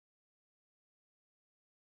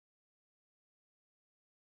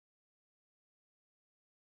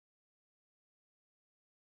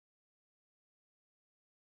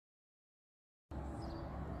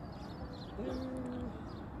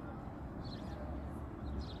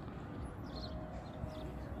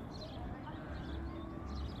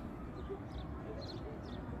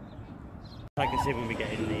I can see when we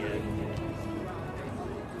get in the.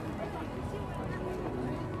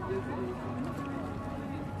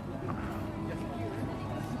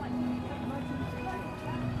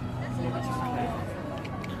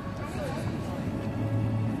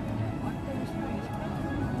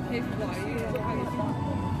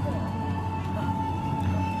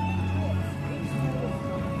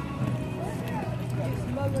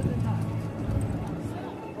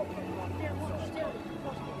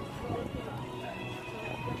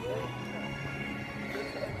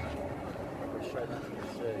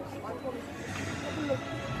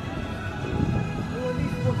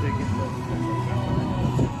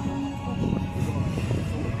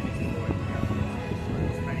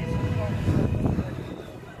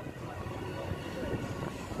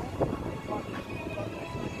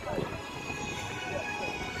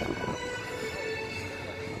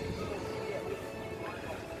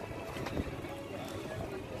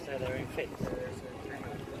 So they're in fits.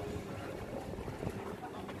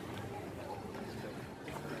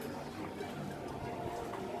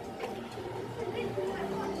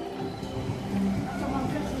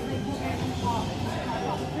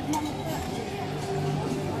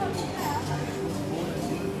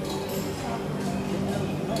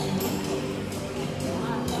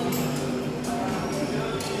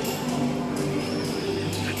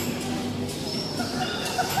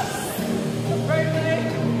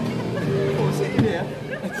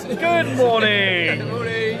 Good morning! Good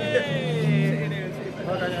morning!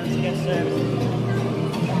 Well done, to get served.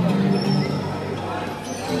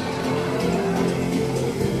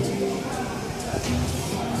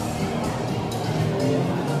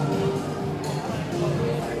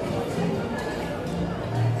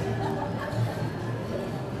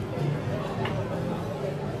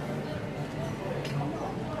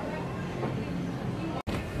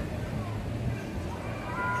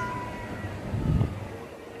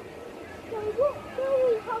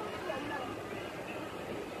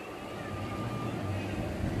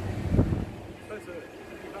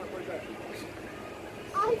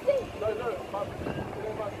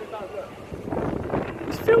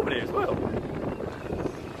 He's filming it as well.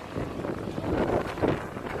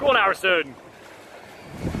 Go on, Harrison.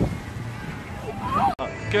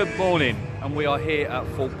 Good morning, and we are here at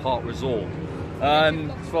Thorpe Park Resort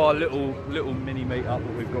for our little mini meet up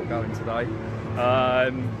that we've got going today.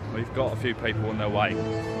 We've got a few people on their way,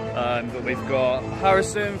 but we've got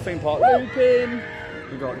Harrison, theme park looping.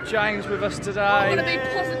 We've got James with us today. I'm going to be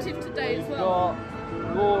positive today as well. We've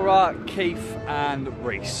got Laura, Keith and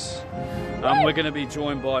Reese. We're going to be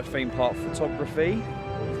joined by theme park photography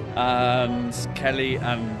and Kelly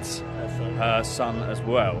and her son as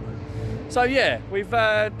well. So yeah, we've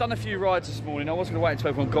done a few rides this morning. I was going to wait until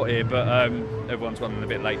everyone got here, but everyone's running a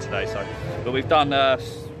bit late today. But we've done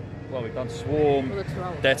we've done Swarm,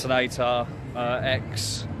 Detonator,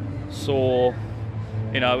 X, Saw,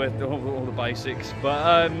 you know, with all the basics.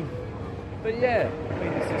 But yeah, I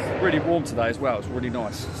mean, it's really warm today as well. It's really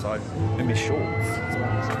nice. So in my shorts as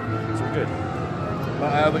well. So it's all good.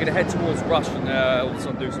 But we're going to head towards Rush and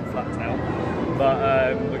also do some flat tail.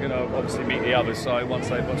 But we're going to obviously meet the others. So once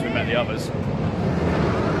we met the others,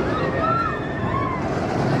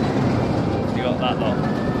 you got that lot.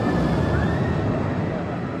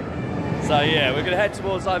 So yeah, we're going to head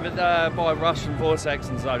towards over by Rush and Vortex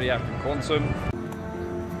and Zodiac and Quantum.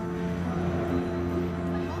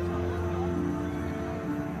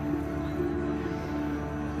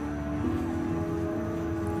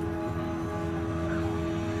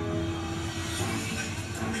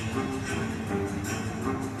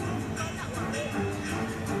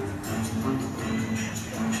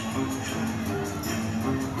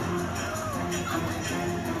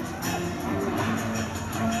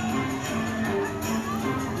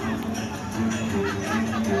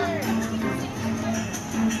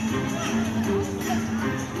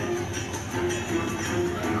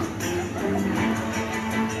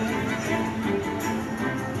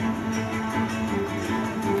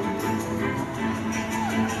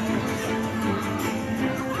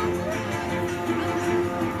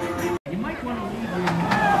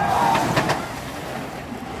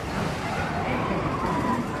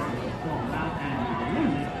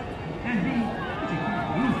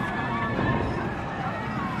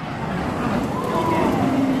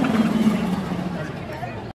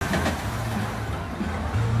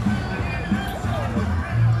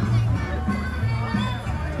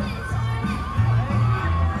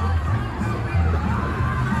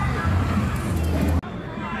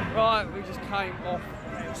 We just came off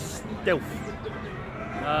Stealth.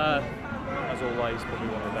 As always, probably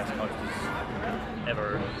one of the best coasters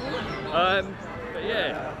ever. But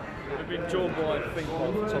yeah, we've been joined by Theme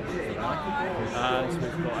Park Photography, and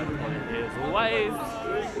we've got everybody here as always.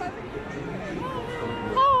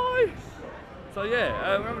 Hi! So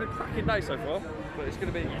yeah, we're having a cracking day so far, but it's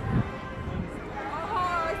going to be...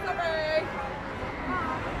 Hi, sorry.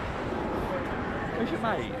 Who's your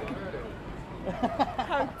mate?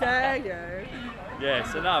 How dare you? Yeah,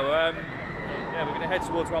 so no, yeah, we're going to head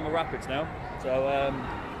towards Rumble Rapids now. So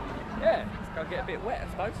yeah, it's going to get a bit wet, I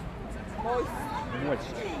suppose.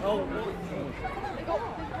 Moist. Oh,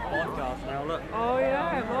 lifeguards now, look. Oh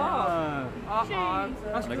yeah,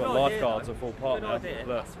 what? They've got lifeguards at full park now.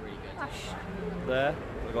 Look. There,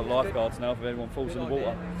 they've got lifeguards now if anyone falls in the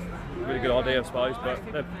water. Really good idea, I suppose, but...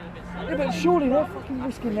 Yeah, but surely they're fucking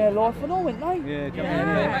risking their life and all, aren't they? Yeah,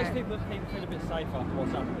 It makes people feel a bit safer.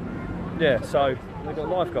 What's happening? yeah, so they've got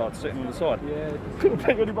lifeguards sitting on the side. Yeah. Couldn't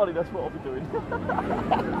think anybody, that's what I'll be doing.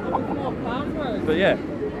 But yeah,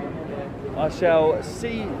 I shall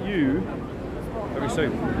see you very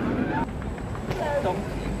soon.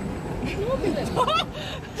 Did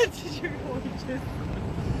you watch it?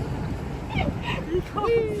 You can't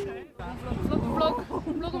say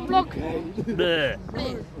vlog. There.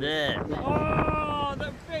 Oh,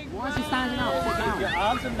 the big Why is he standing up? Sit down. Your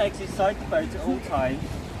arms and legs inside the boat at all times.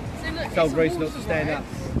 Tell Grace not to stand up.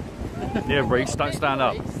 Yeah, Reese, don't stand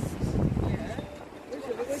up.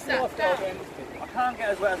 Sat down. I can't get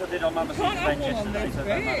as wet as I did on Mama's bench yesterday, so it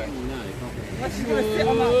doesn't matter. Let's just go sit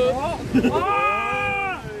on that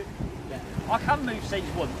rock. I can move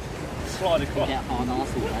seats once. Slide across. I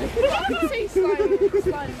can see sliding across.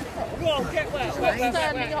 Go on, get wet.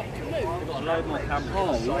 Standing up to move. We've got a load more cameras.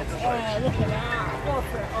 Oh, look at that.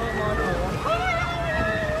 What's it? Oh my god.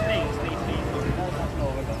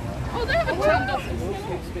 Oh, they haven't turned off.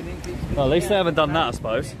 Well, at least they haven't done that, I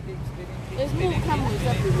suppose. There's more cameras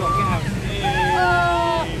everywhere.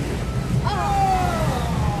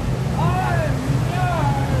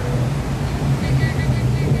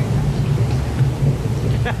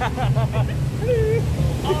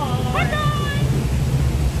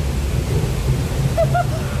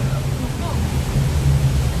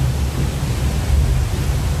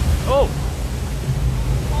 Oh!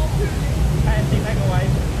 Fancy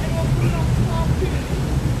megawave.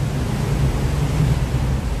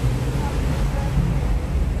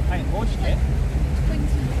 Ain't launched it.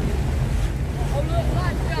 Oh look,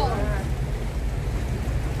 lifeguard.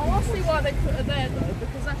 Oh, I see why they put her there though,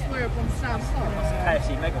 because that's where everyone stands up. KFC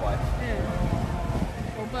megawave.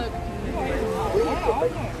 Yeah. Or Burger King.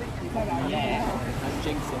 Yeah. That's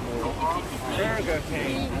jinxing. Burger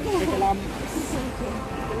King.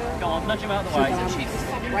 Go on, nudge him out of the way.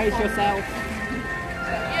 Raise yourself.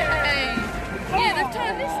 Yay! Yeah, they've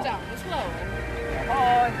turned this down as well.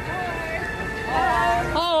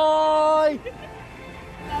 Hi.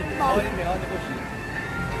 Hiding behind the bushes.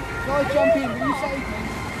 Try jump in, will you save me?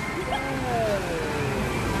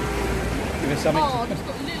 Give me something. Oh, just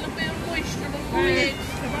got a little bit of moisture on my head.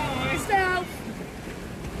 Stealth.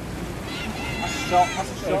 That's a shot,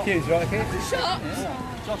 that's a shot. Cues, right, okay? Shot.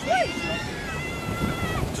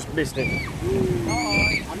 Just missed it.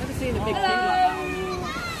 I've never seen a big queue like that.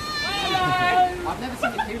 I've never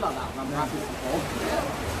seen a queue like that when I'm rapping before.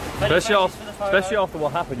 Especially after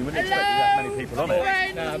what happened, you wouldn't expect that many people on it.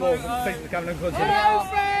 Nah, more people coming and going. Hello,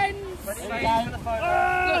 friends.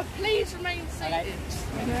 Look, please remain seated.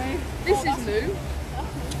 Okay. This is Lou.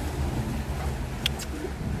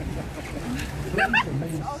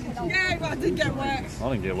 Yeah, but I didn't get wet. I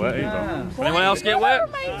didn't get wet either. Anyone else get wet?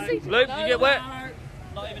 Luke, you get wet?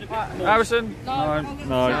 Not even a bit Harrison? No.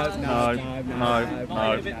 No.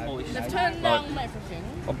 They've turned down everything.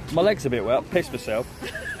 My leg's a bit wet, I pissed myself.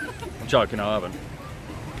 I'm joking, I haven't.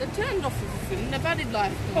 They've turned off everything. They've added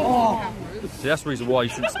like cameras. See, that's the reason why you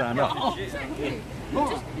shouldn't stand up. Exactly.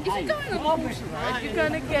 Just, if you're going on a water ride, you're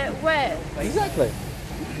going to get wet. Exactly.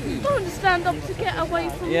 You don't stand up to get away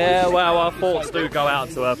from Yeah, well, our thoughts do go out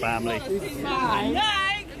to her family. Of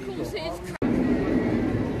course it is.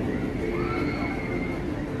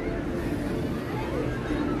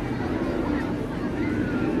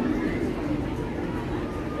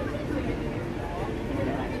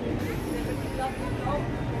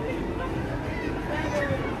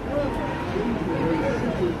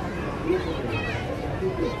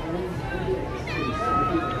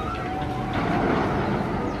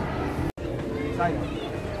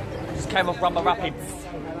 Just came off Rumble Rapids.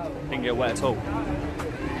 Didn't get wet at all.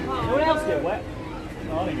 Anyone else get wet?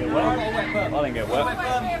 No, I didn't get wet. I didn't get wet.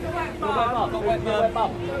 You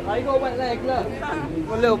got a wet leg, look.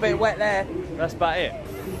 A little bit wet there. That's about it.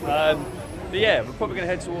 But yeah, we're probably going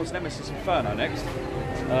to head towards Nemesis Inferno next.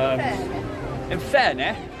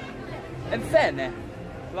 Inferno?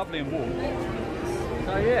 lovely and warm.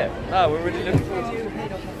 So yeah, no, we're really looking forward to it.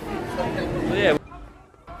 So yeah.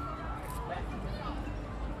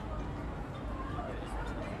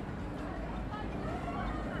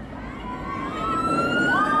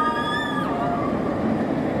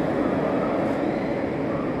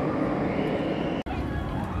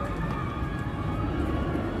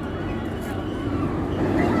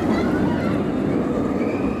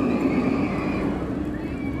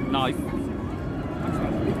 No.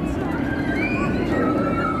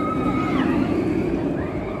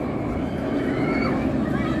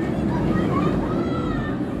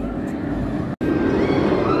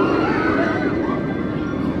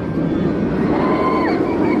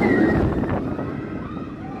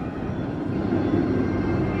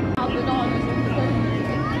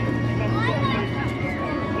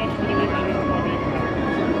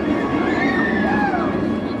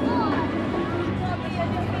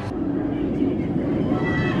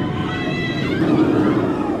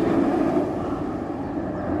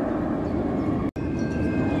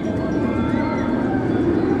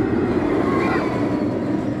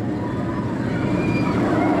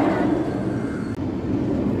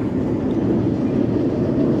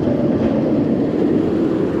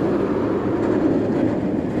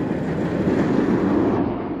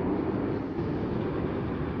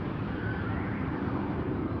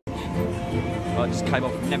 I just came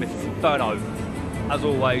off Nemesis Inferno. As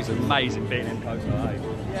always, amazing being in Coast.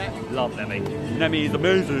 Yeah. Love Nemi. Nemi is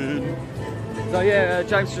amazing. So yeah,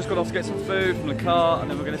 James has just got off to get some food from the car, and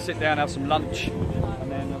then we're going to sit down and have some lunch.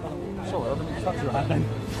 And then, sorry, I didn't touch your hand then.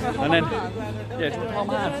 And then, yeah, do you want to hold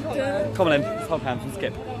my hand? Come on then, let's hold hands and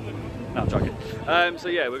skip. No, I'm joking. So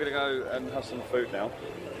yeah, we're going to go and have some food now,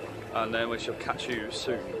 and then we shall catch you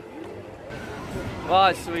soon.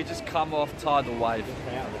 Right, so we just come off Tidal Wave.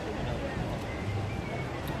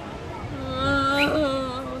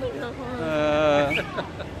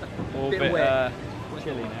 All a bit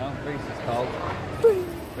chilly now. Reese is cold.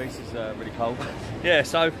 Reese is really cold. Yeah,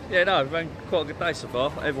 so yeah, no, we've had quite a good day so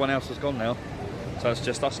far. Everyone else has gone now, so it's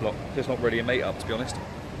just us lot. It's not really a meet up, to be honest.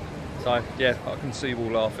 So yeah, I can see you all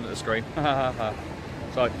laughing at the screen.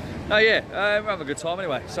 So no, yeah, we're having a good time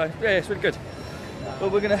anyway. So yeah, it's really good. Well,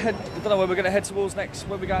 we're gonna head. I don't know where we're gonna head towards next.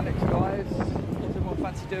 Where we going next, guys? What's everyone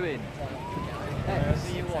fancy doing?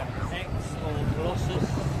 Whatever you want, X or Colossus.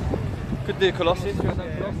 Could do Colossus. You want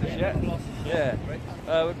to Colossus? Yeah. Colossus. Yeah.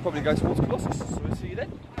 We'll probably go towards Colossus. So we'll see you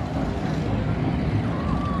then.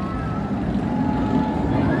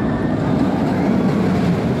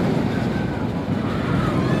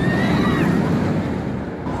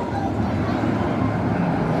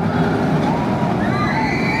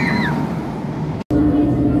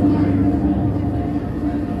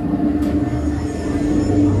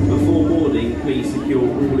 Please secure all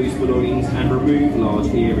loose belongings and remove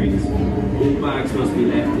large earrings. All bags must be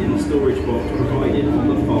left in the storage box provided on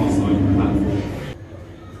the far side of the platform.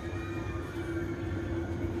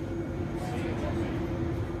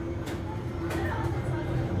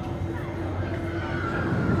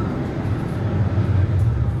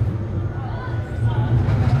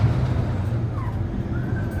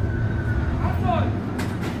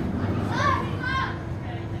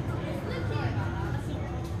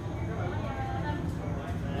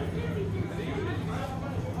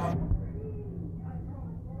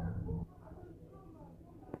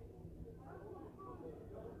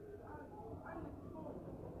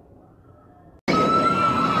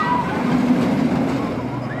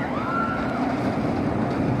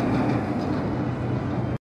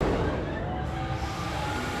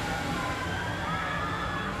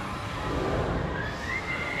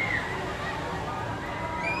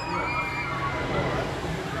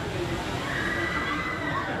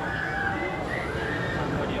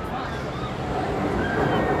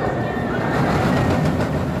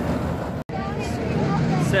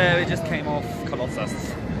 So we just came off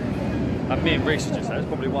Colossus. And me and Reese just said it's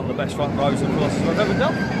probably one of the best front rows of Colossus I've ever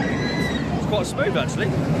done. It's quite smooth actually.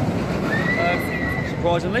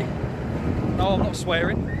 Surprisingly. No, I'm not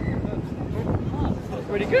swearing.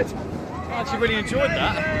 Really good. I actually really enjoyed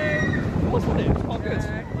that. Wasn't it? It was quite good.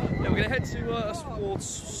 Yeah, we're going to head towards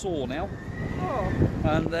Saw now.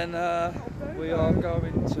 And then we are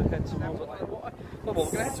going to head towards... What we're going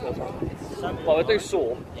to head towards? Well, we'll do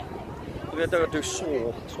Saw. We're going to do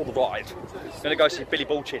Saw the ride. We're going to go see Billy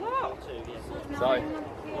Balchin. So,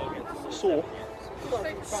 Saw.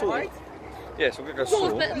 Yeah, so we're going to go Saw.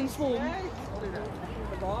 Saw's better than Swarm.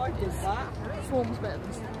 Swarm's better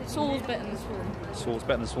than Saw's better than Swarm. Saw's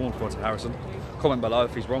better than Swarm, according to Harrison. Comment below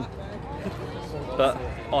if he's wrong. But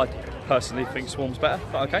I personally think Swarm's better,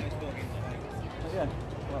 but okay.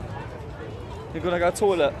 You're gonna go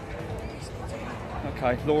toilet?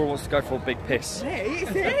 Okay, Laura wants to go for a big piss.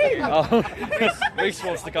 Oh, Reese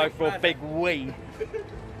wants to go for a big wee.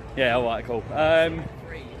 Yeah, alright, cool.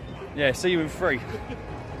 Yeah, see you in 3.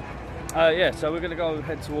 Yeah, so we're gonna go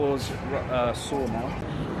head towards Sawmill.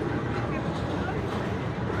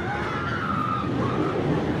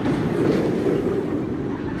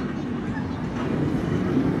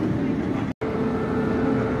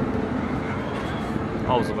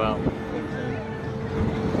 I was about.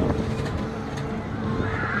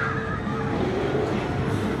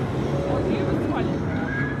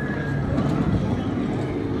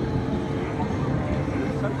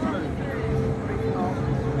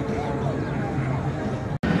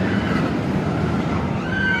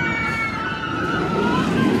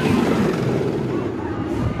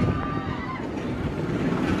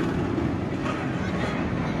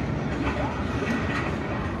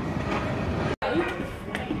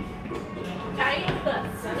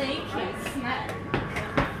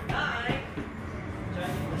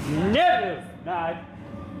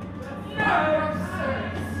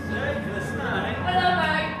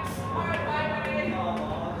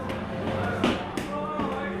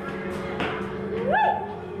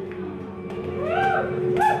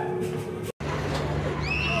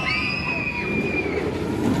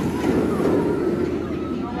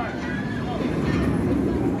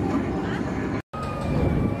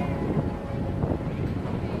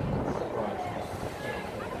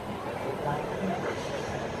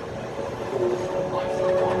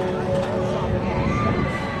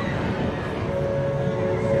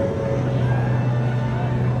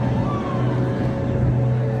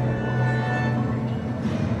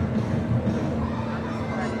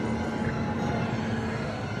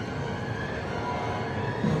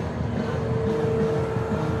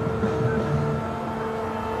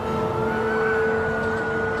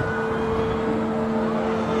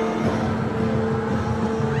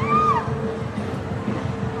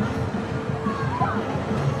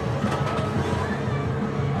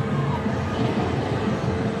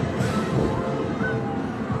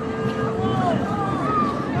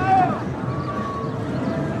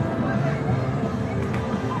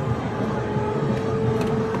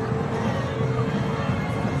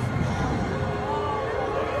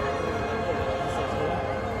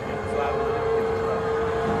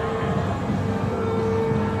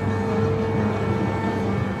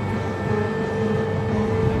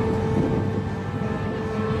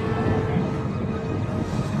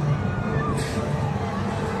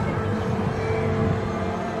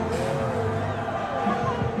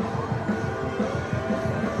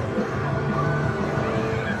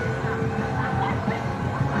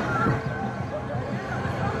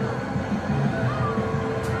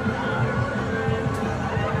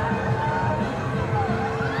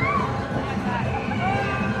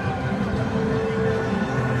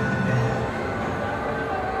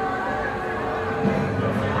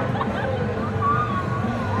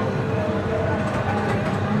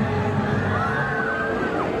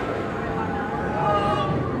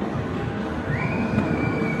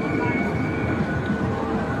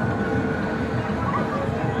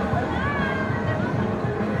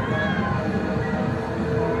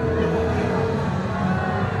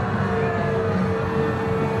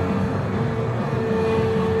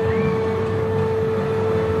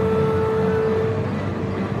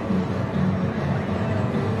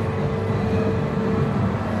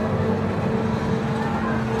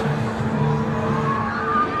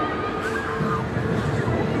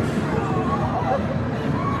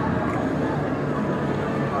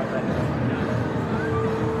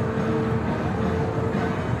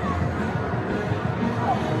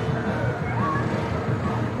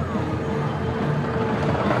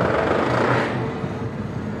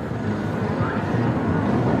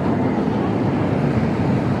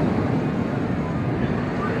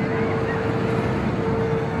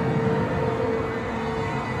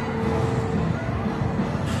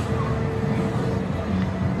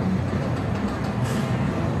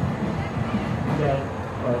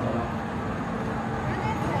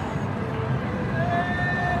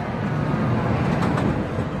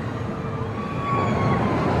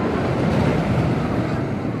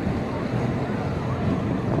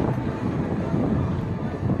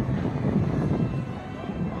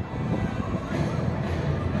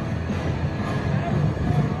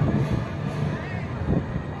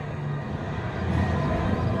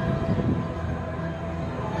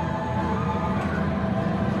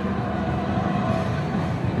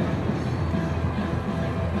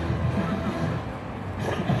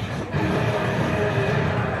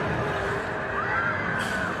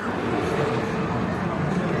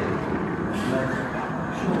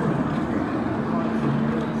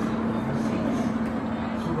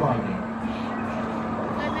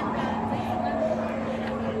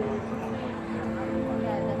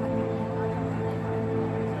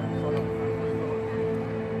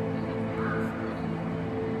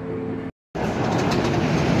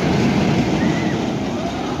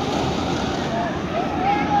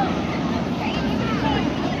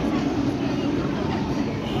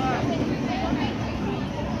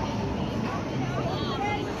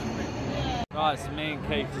 me and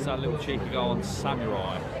Keith just had a little cheeky go on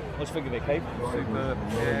Samurai. What do you think of it, Keith? Superb.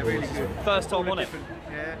 Yeah, really good. First time on it.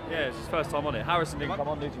 Yeah. Yeah, it's his first time on it. Harrison didn't come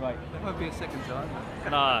on, did you, mate? It won't be a second time.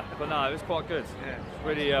 No, but no, it was quite good. Yeah. It's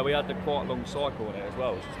really, we had the quite long cycle on it as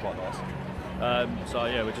well, which was quite nice. So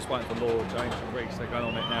yeah, we're just waiting for Laura, James and Reese. They're going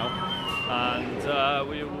on it now. And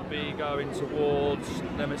we will be going towards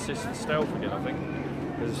Nemesis and Stealth again, I think.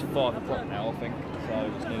 Because it's 5 o'clock now, I think.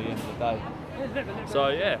 So it's near the end of the day. So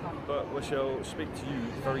yeah, but we shall speak to you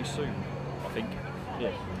very soon, I think.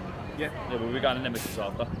 Yeah. Yeah, we'll be going to Nemesis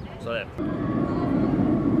after. So yeah.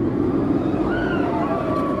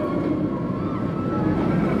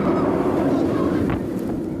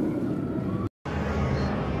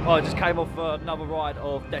 I just came off another ride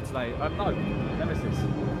of Detonate. No, Nemesis.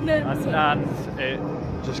 Nemesis. And it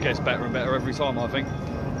just gets better and better every time, I think.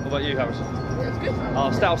 What about you, Harrison? Yeah, it's good.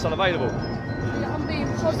 Oh, Stealth's unavailable. Yeah, I'm being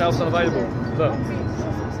positive. Stealth's unavailable. Look. I'm being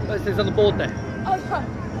positive. It's on the board there. Oh,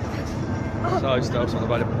 yeah. So Stealth's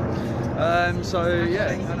unavailable. So yeah.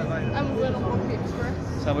 And we went on Rocky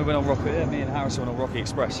Express. So we went on Rocky. Yeah, me and Harrison went on Rocky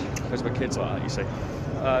Express because we're kids like that, you see.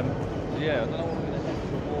 Yeah, I don't know what we're going to head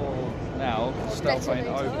towards now. Stealth ain't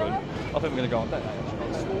open. I think we're going to go on Detonator.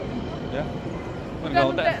 Yeah. We're going to go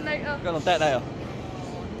on Detonator. Going on Detonator.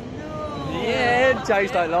 Yeah,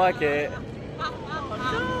 James don't like it.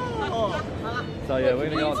 So yeah, we're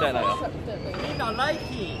going to go on Detonator. You don't like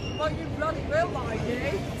it. But you bloody well like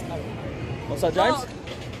it. What's that, James?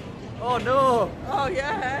 Oh no. Oh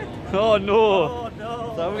yeah. Oh no. Oh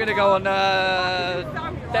no. So we're going to go on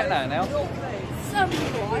Detonator now.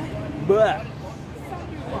 Samurai. Bleh.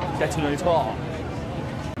 Detonator.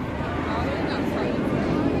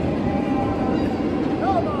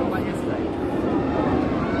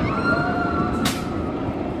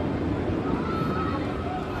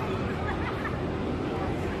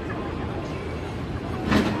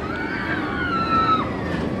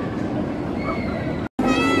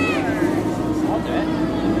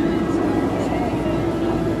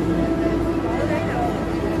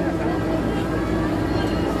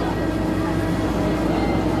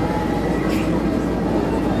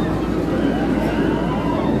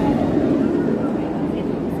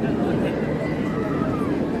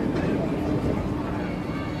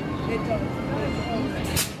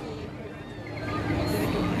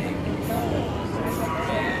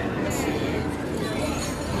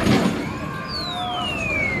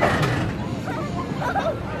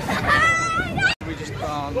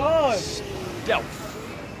 Stealth.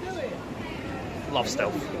 Love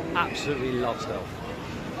Stealth. Absolutely love Stealth.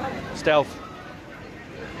 Stealth.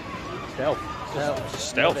 Stealth. Stealth.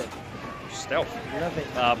 Stealth. Stealth. Love it.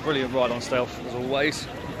 Brilliant ride on Stealth as always.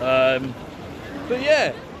 But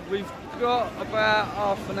yeah, we've got about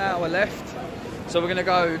half an hour left. So we're going to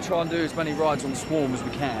go try and do as many rides on Swarm as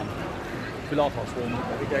we can. We like our Swarm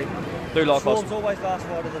every day. Do like our Swarm's always last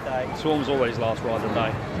ride of the day. Swarm's always last ride of the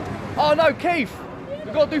day. Oh no, Keith!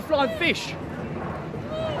 We've got to do Flying Fish.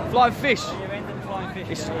 Flying Fish. You're ending Flying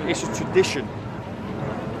Fish. It's a tradition.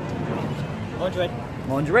 Mind your head.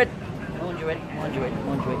 Mind your head. Mind your head. Mind your head.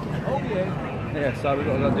 Mind your head. Oh yeah. Yeah, so we've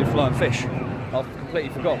got to go and do Flying Fish. I've completely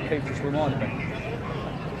forgot. Keith just reminded me.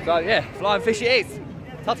 So yeah, Flying Fish it is.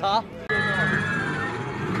 Ta-ta.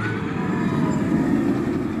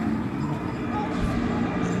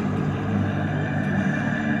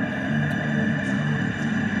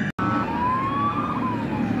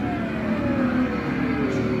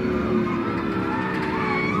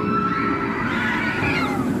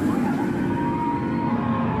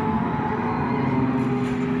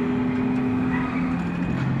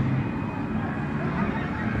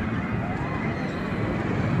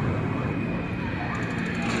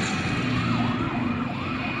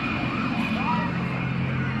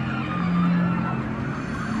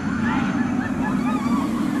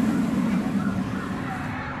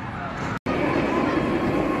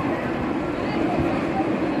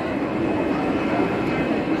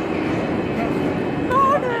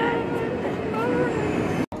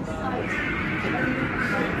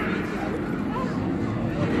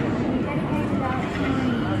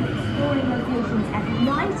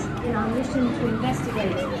 In our mission to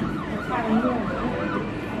investigate the paranormal,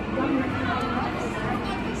 government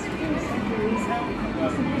conspiracy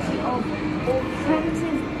possibility of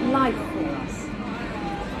alternative life forms.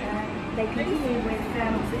 They continue with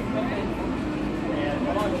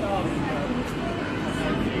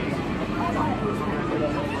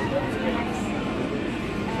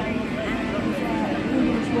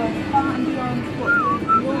humans were far and beyond what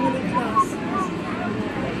normally class as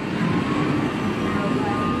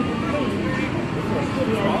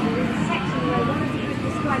video, there is a section where one of you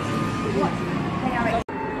describes what they are.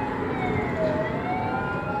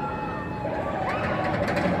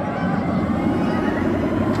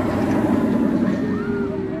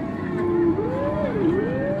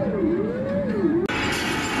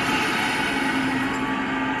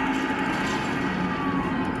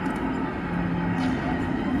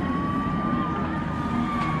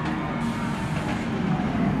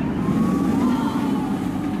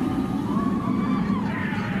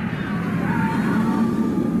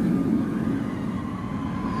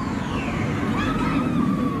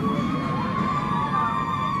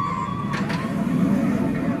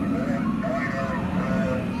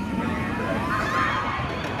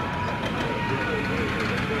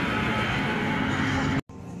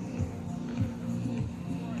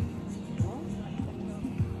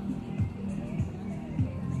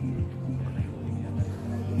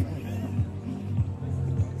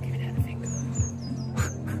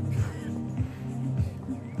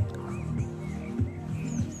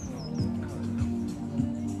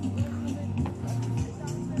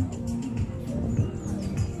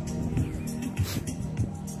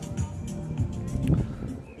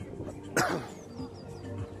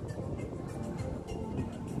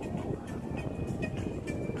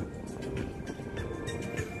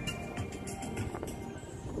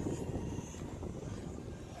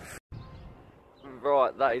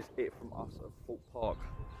 Right, that is it from us at Thorpe Park.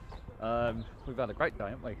 We've had a great day,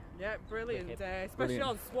 haven't we? Yeah, brilliant day, especially Brilliant.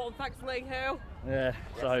 on Swan. Thanks, Lee Hill. Yeah,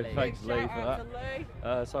 so Lee. thanks Lee Shout for out that.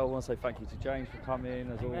 to Lee. So I want to say thank you to James for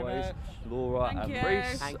coming, as always, much. Laura Thank and you.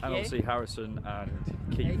 Reese, Thank and you. obviously Harrison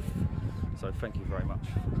and Keith. So thank you very much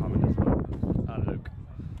for coming as well. And Luke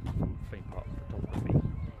from Theme Park Photography.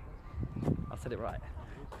 I said it right.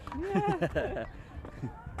 Yeah.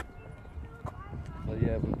 So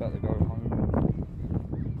yeah, we're about to go home.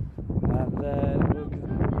 And then we're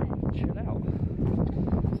going to chill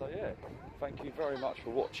out. So yeah, thank you very much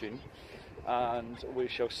for watching. And we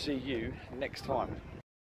shall see you next time.